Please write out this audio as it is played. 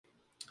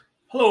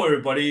Hello,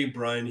 everybody.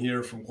 Brian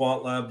here from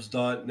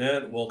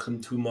quantlabs.net. Welcome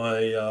to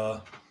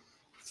my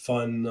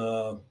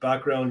fun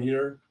background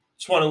here.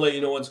 Just want to let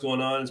you know what's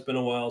going on. It's been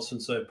a while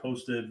since I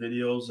posted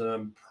videos, and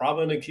I'm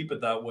probably going to keep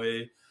it that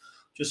way.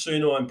 Just so you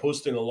know, I'm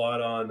posting a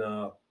lot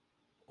on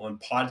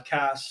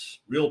podcasts,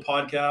 real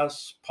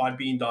podcasts,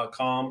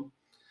 podbean.com,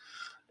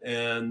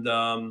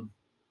 and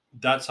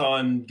that's how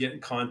I'm getting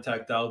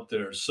contact out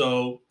there.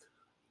 So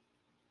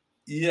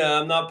yeah,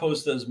 I'm not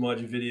posting as much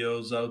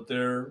videos out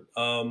there.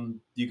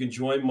 You can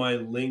join my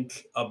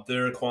link up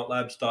there,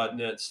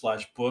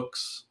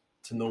 quantlabs.net/books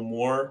to know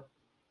more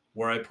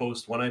where I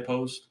post, when I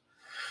post.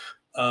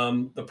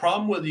 The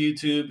problem with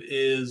YouTube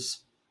is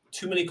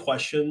too many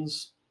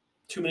questions,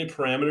 too many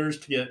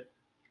parameters to get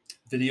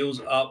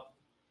videos up.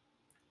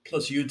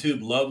 Plus,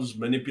 YouTube loves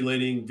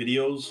manipulating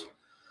videos.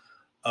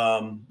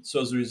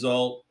 So as a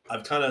result,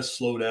 I've kind of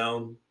slowed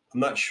down. I'm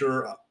not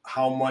sure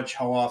how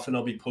often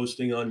I'll be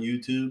posting on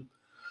YouTube.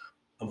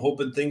 I'm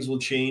hoping things will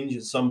change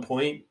at some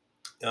point.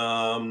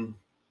 Um,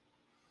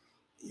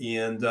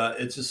 and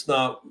it's just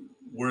not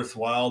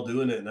worthwhile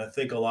doing it. And I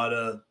think a lot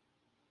of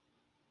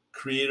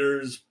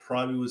creators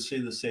probably would say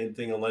the same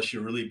thing unless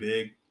you're really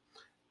big.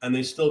 And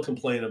they still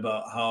complain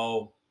about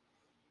how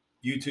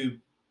YouTube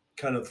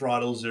kind of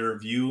throttles their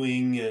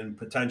viewing and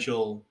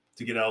potential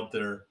to get out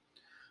there.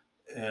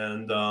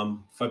 And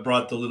if I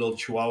brought the little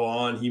chihuahua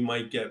on, he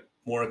might get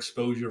more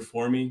exposure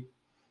for me,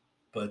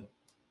 but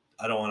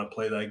I don't want to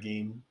play that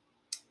game.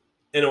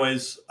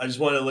 Anyways, I just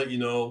want to let you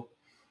know.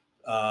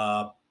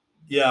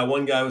 Yeah,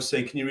 one guy was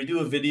saying, "Can you redo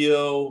a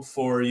video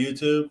for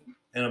YouTube?"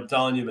 And I'm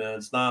telling you, man,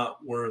 it's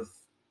not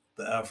worth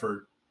the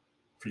effort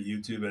for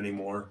YouTube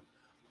anymore.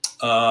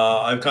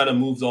 I've kind of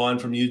moved on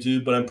from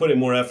YouTube, but I'm putting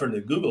more effort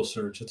into Google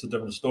search. It's a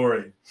different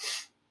story.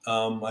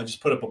 I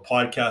just put up a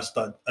podcast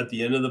at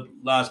the end of the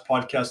last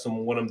podcast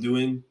on what I'm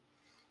doing.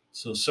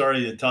 So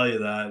sorry to tell you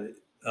that.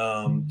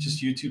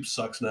 Just YouTube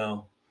sucks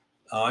now.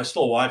 I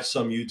still watch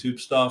some YouTube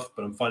stuff,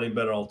 but I'm finding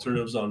better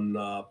alternatives on,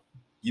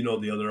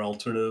 the other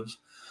alternatives.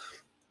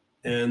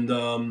 And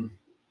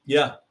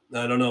yeah,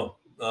 I don't know.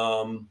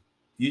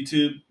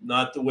 YouTube,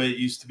 not the way it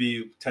used to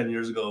be 10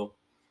 years ago.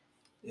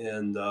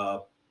 And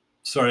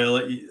sorry,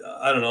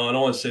 I don't know. I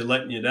don't want to say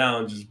letting you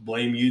down, just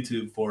blame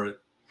YouTube for it.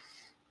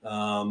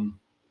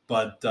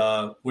 But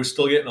we're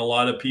still getting a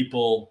lot of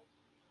people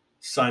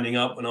signing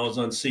up. When I was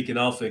on Seek and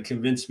Alpha, it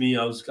convinced me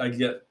I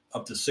get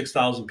up to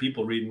 6,000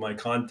 people reading my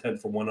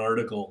content for one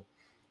article.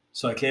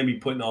 So I can't be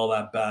putting all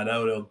that bad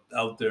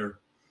out there.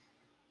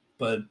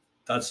 But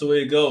that's the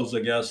way it goes,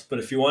 I guess. But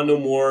if you want to know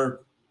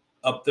more,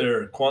 up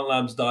there,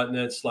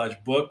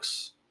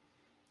 quantlabs.net/books.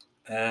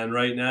 And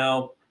right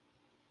now,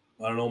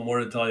 I don't know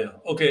more to tell you.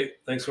 Okay,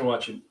 thanks for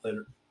watching.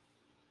 Later.